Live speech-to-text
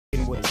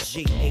Rockin' with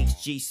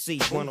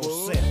GHGC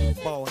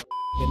 107. Ball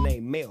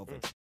named Melvin.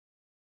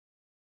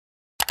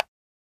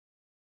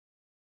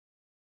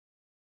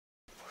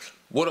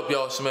 What up,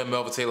 y'all? It's your man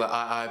Melvin Taylor.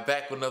 I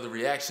back with another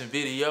reaction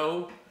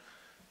video.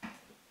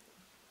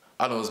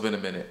 I know it's been a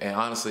minute, and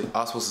honestly, I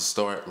was supposed to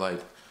start like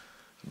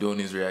doing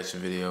these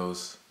reaction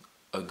videos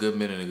a good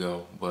minute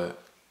ago,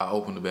 but I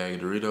opened the bag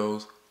of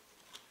Doritos.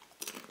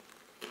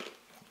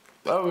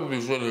 I would be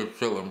sitting here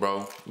chilling,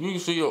 bro. You can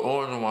see your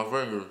orange on my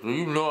fingers, so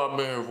you know I've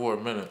been here for a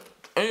minute.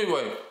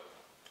 Anyway,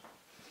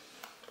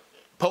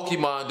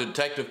 POKÉMON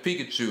Detective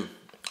Pikachu,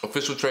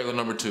 official trailer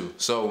number 2.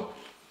 So,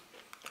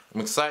 I'm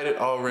excited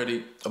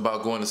already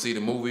about going to see the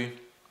movie.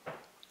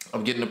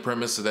 I'm getting the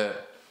premise of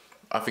that.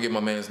 I forget my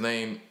man's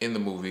name in the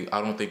movie.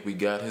 I don't think we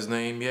got his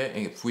name yet.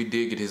 And if we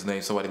did get his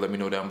name, somebody let me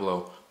know down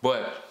below.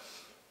 But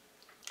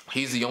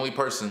he's the only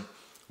person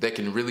that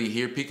can really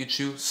hear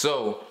Pikachu.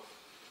 So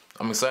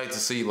I'm excited to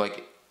see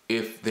like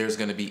if there's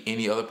gonna be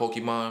any other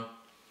Pokemon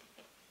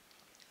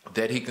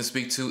that he can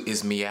speak to.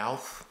 Is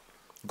Meowth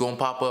gonna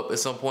pop up at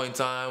some point in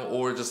time,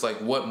 or just like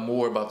what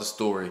more about the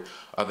story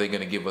are they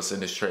gonna give us in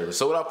this trailer?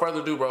 So without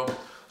further ado, bro,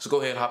 let's go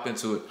ahead and hop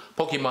into it.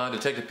 POKÉMON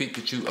Detective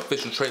Pikachu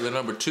official trailer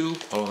number 2.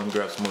 Hold on, let me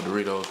grab some more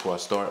Doritos before I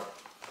start.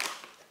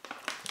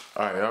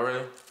 All right, y'all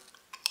ready?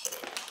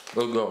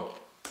 Let's go.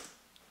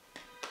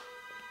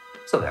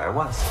 So there I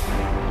was.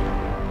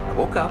 I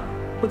woke up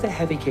with a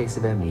heavy case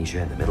of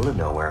amnesia in the middle of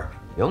nowhere.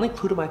 The only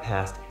clue to my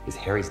past is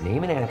Harry's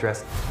name and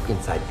address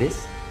inside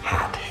this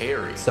hat.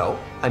 Harry. So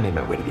I made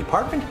my way to the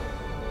apartment,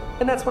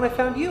 and that's when I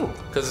found you.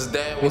 Because his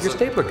dad with was your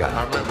stapler gun.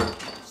 I remember.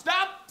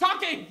 Stop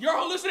talking! You're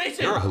a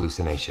hallucination! You're a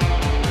hallucination.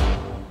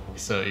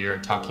 So you're a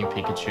talking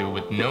Pikachu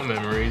with no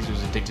memories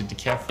who's addicted to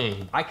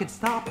caffeine. I could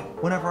stop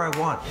whenever I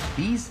want.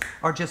 These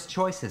are just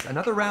choices.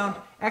 Another round,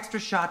 extra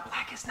shot,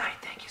 black as night.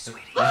 Thank you,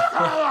 sweetie.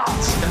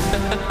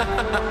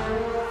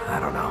 I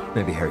don't know.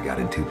 Maybe Harry got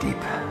in too deep.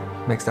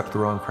 Mixed up the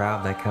wrong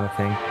crowd, that kind of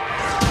thing.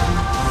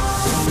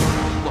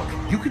 Look,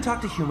 you can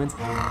talk to humans.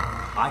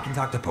 I can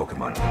talk to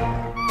Pokemon.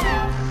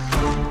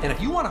 And if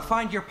you want to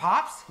find your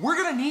pops, we're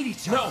gonna need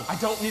each other. No, I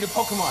don't need a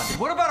Pokemon.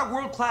 What about a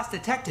world-class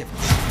detective?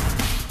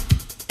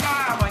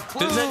 Ah, my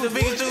clothes. Detective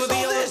Pikachu with the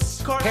yellow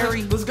card.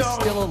 Harry is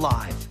still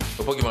alive.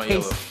 The Pokemon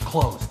Case yellow.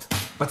 closed,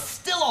 but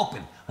still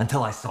open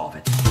until I solve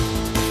it.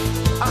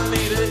 I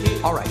need a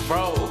hit. All right,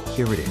 Bro.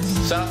 Here it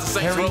is. Shout out to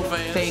Saints Harry Row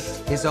fans.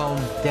 faked his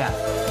own death,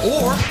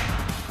 or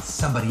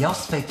somebody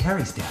else faked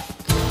Harry's death,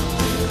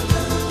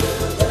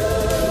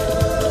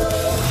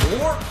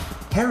 or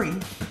Harry.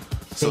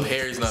 So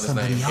Harry's not his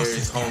name.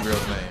 Harry's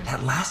homegirl's name.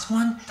 That last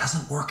one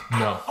doesn't work No.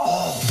 at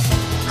all.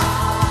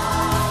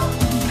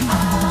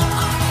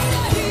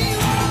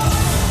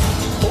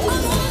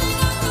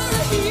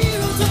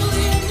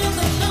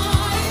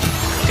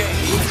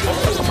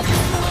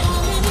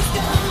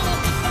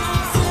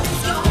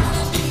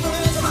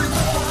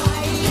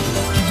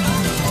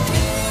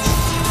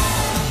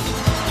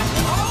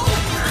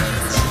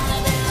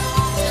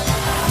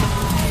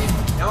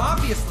 Now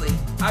obviously,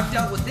 I've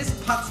dealt with this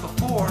putz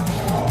before,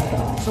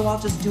 so I'll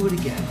just do it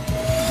again.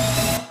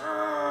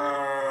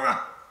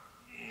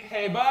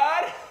 Hey,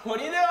 bud, what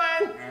are you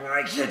doing?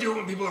 I can't do it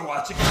when people are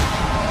watching.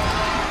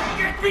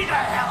 Get me the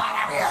hell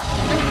out of here!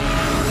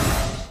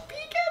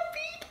 Pika,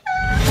 Pika!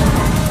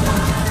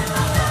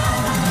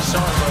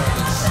 Charizard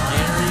is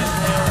scary as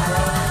hell,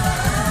 bro.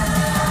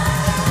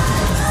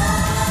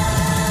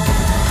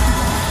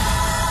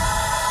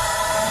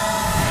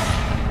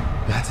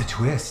 That's a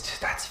twist.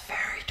 That's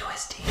very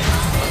twisty.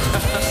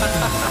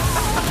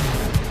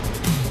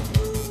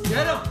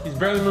 Get him! He's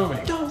barely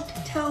moving. Don't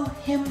tell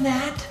him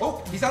that.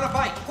 Oh, he's on a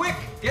bike. Quick,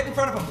 get in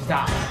front of him.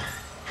 Stop.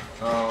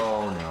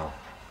 Oh no.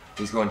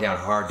 He's going down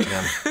hard,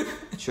 Jim.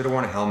 Should have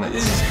worn a helmet.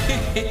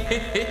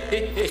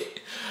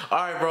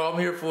 Alright, bro, I'm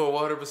here for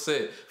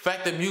 100%.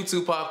 Fact that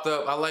Mewtwo popped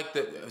up, I like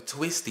that.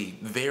 Twisty,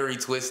 very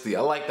twisty.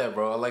 I like that,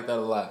 bro. I like that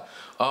a lot.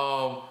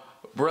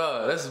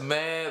 Bruh, that's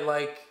mad.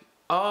 Like,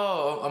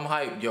 oh, I'm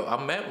hyped. Yo,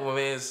 I'm mad when my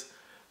man's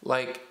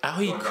like how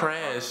he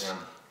crashed.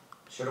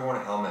 Should have worn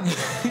a helmet.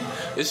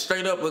 It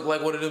straight up looked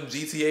like one of them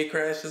GTA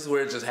crashes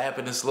where it just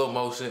happened in slow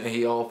motion and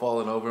he all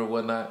falling over and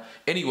whatnot.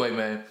 Anyway,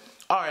 man.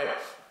 Alright.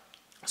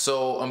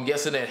 So I'm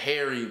guessing that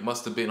Harry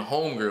must have been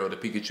homegirl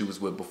that Pikachu was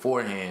with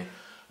beforehand.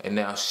 And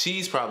now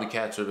she's probably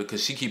captured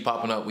because she keep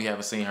popping up. We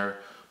haven't seen her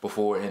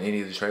before in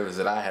any of the trailers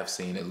that I have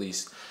seen, at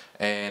least.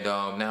 And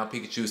now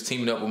Pikachu's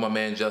teaming up with my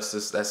man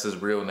Justice. That's his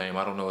real name.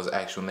 I don't know his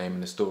actual name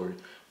in the story.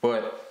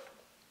 But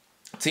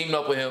teaming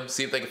up with him,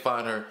 see if they can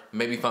find her,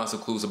 maybe find some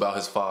clues about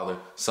his father,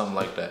 something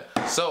like that.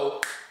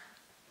 So,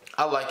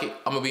 I like it.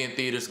 I'm going to be in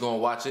theaters, going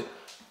to watch it.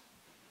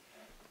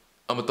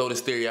 I'm going to throw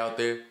this theory out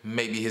there.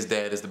 Maybe his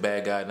dad is the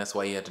bad guy, and that's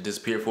why he had to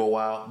disappear for a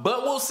while.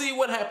 But we'll see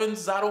what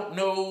happens. I don't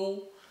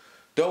know.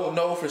 Don't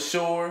know for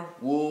sure.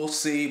 We'll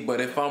see. But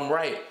if I'm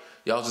right,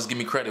 y'all just give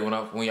me credit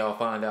when y'all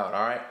find out,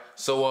 all right?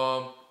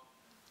 So,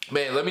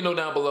 man, let me know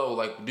down below,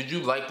 like, did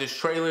you like this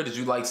trailer? Did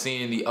you like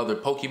seeing the other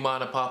Pokemon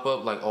that pop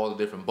up, like all the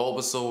different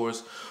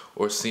Bulbasaurs,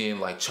 or seeing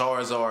like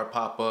Charizard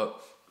pop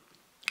up?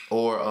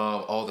 or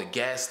all the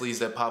gas leads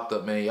that popped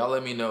up, man. Y'all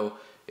let me know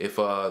if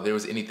there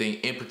was anything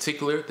in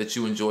particular that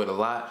you enjoyed a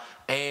lot,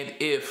 and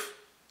if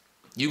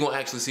you gonna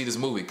actually see this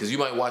movie, because you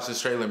might watch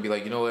this trailer and be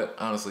like, you know what,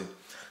 honestly,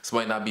 this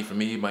might not be for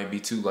me. It might be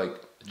too like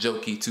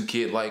jokey, too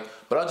kid-like,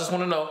 but I just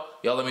want to know.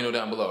 Y'all let me know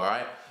down below, all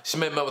right? It's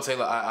your man Melvin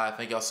Taylor. I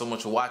thank y'all so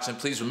much for watching.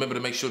 Please remember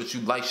to make sure that you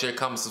like, share,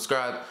 comment,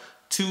 subscribe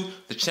to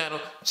the channel.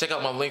 Check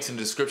out my links in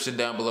the description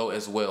down below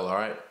as well, all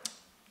right?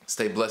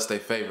 Stay blessed, stay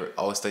favored,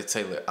 always stay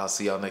tailored. I'll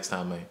see y'all next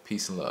time, man.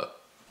 Peace and love.